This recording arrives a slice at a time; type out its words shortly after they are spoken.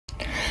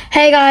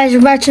Hey guys,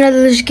 we're back to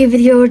another Let's Get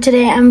video.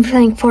 Today I'm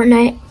playing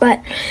Fortnite,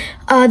 but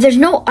there's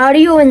no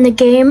audio in the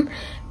game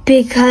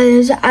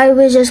because I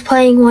was just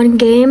playing one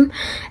game,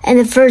 and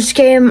the first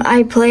game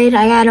I played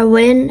I got a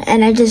win,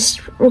 and I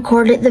just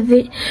recorded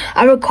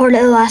I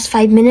recorded the last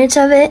 5 minutes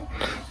of it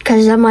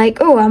because I'm like,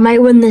 oh, I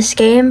might win this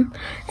game,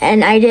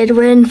 and I did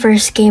win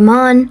first game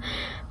on.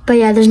 But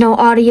yeah, there's no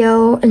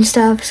audio and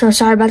stuff, so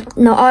sorry about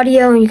no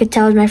audio, and you could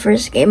tell it was my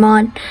first game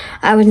on.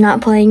 I was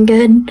not playing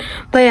good.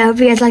 But yeah, I hope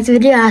you guys liked the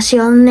video. I'll see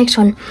you on the next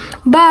one.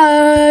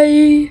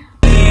 Bye!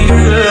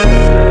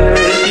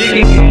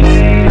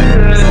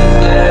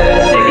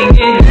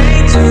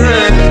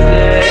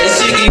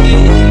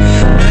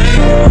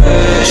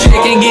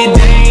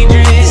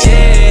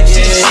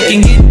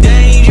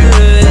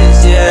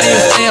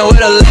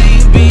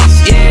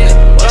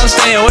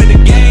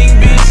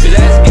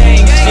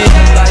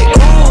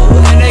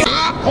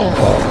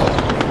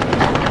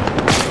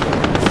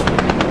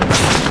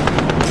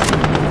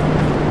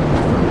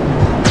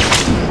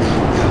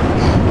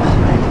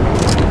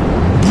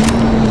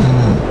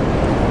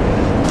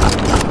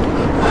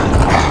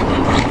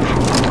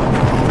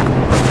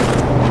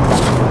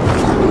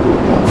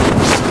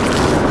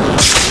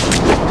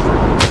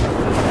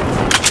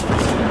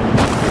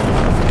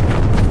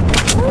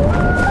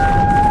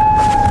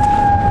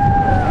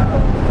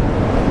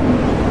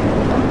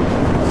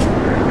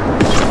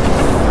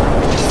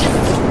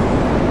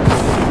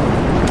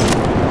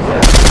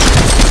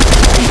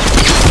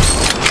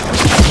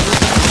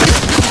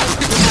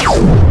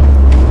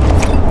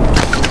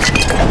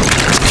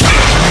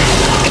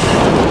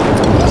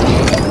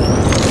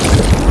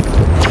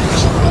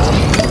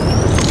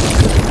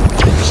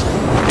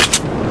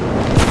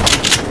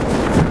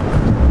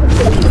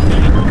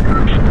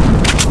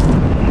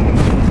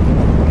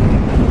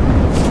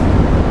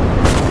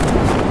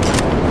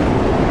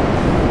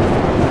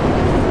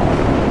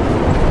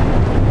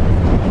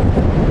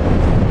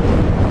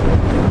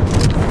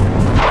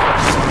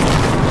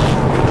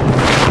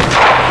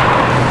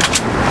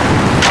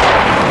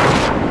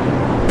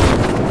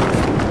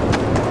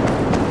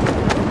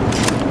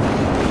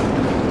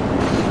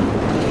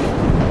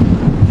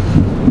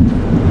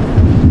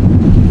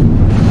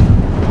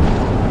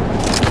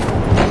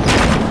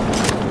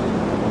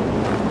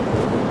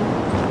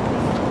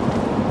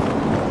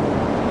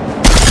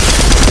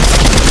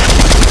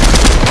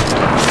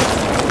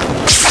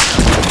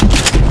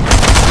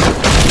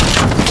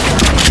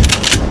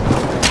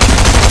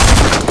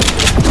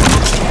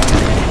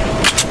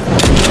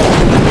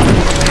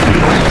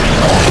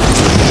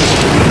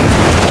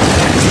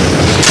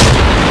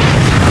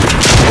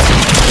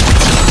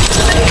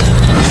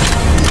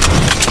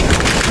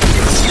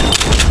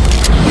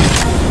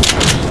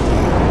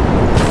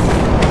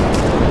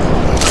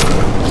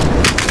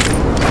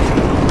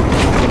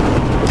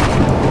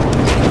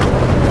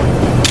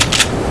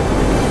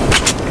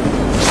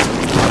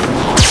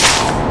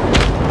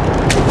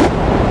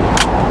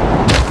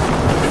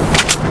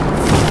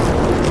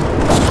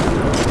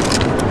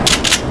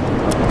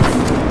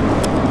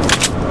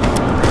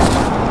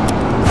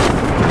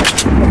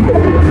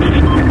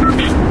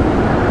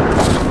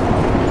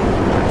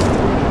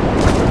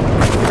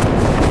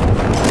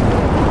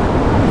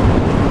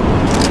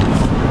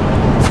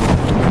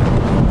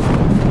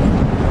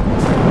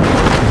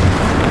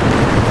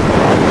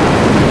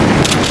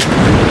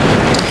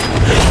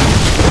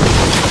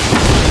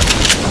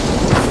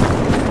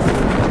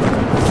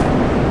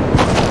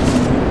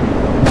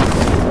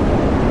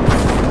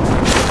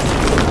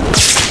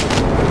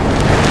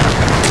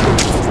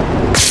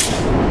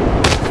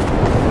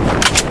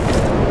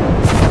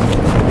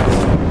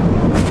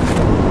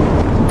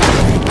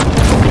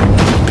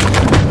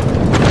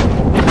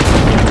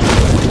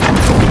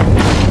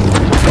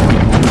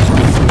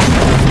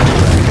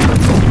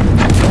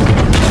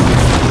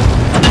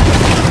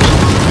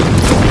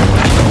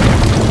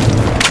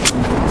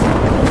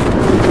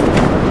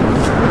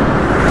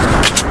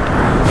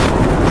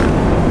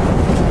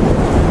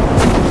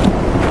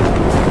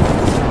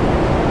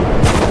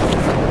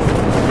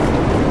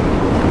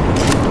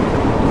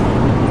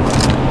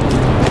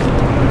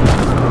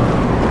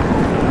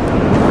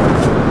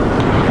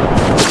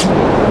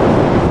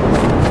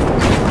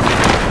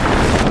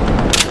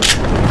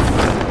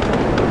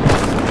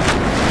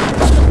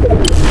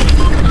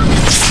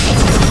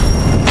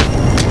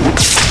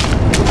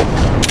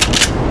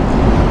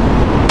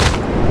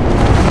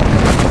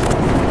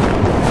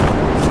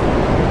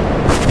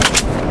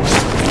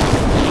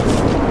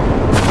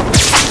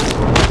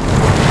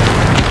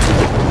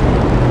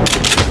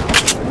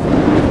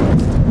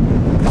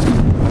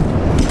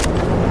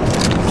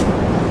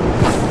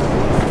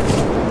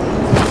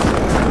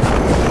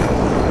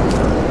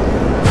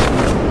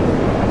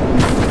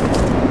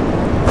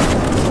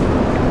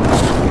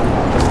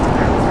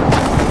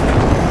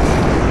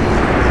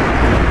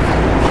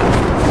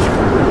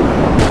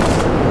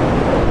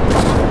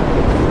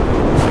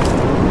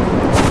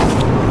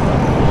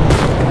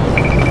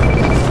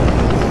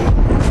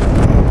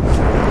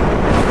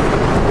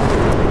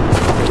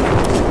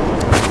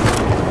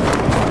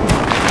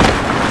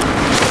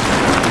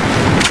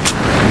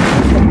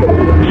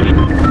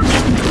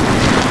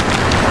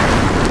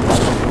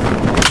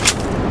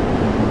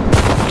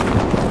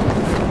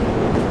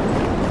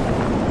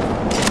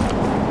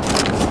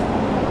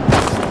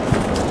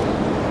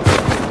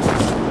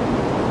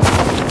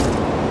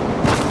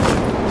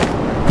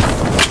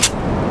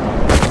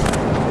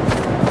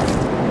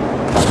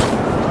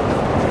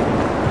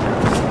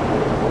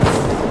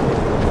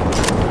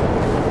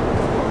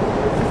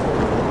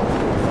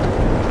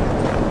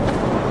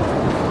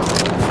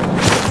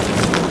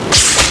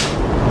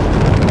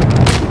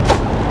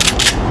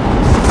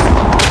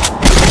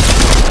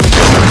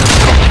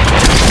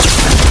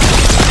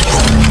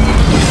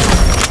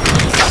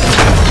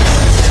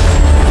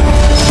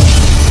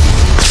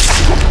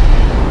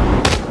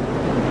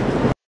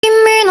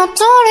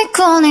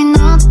 虜に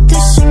なって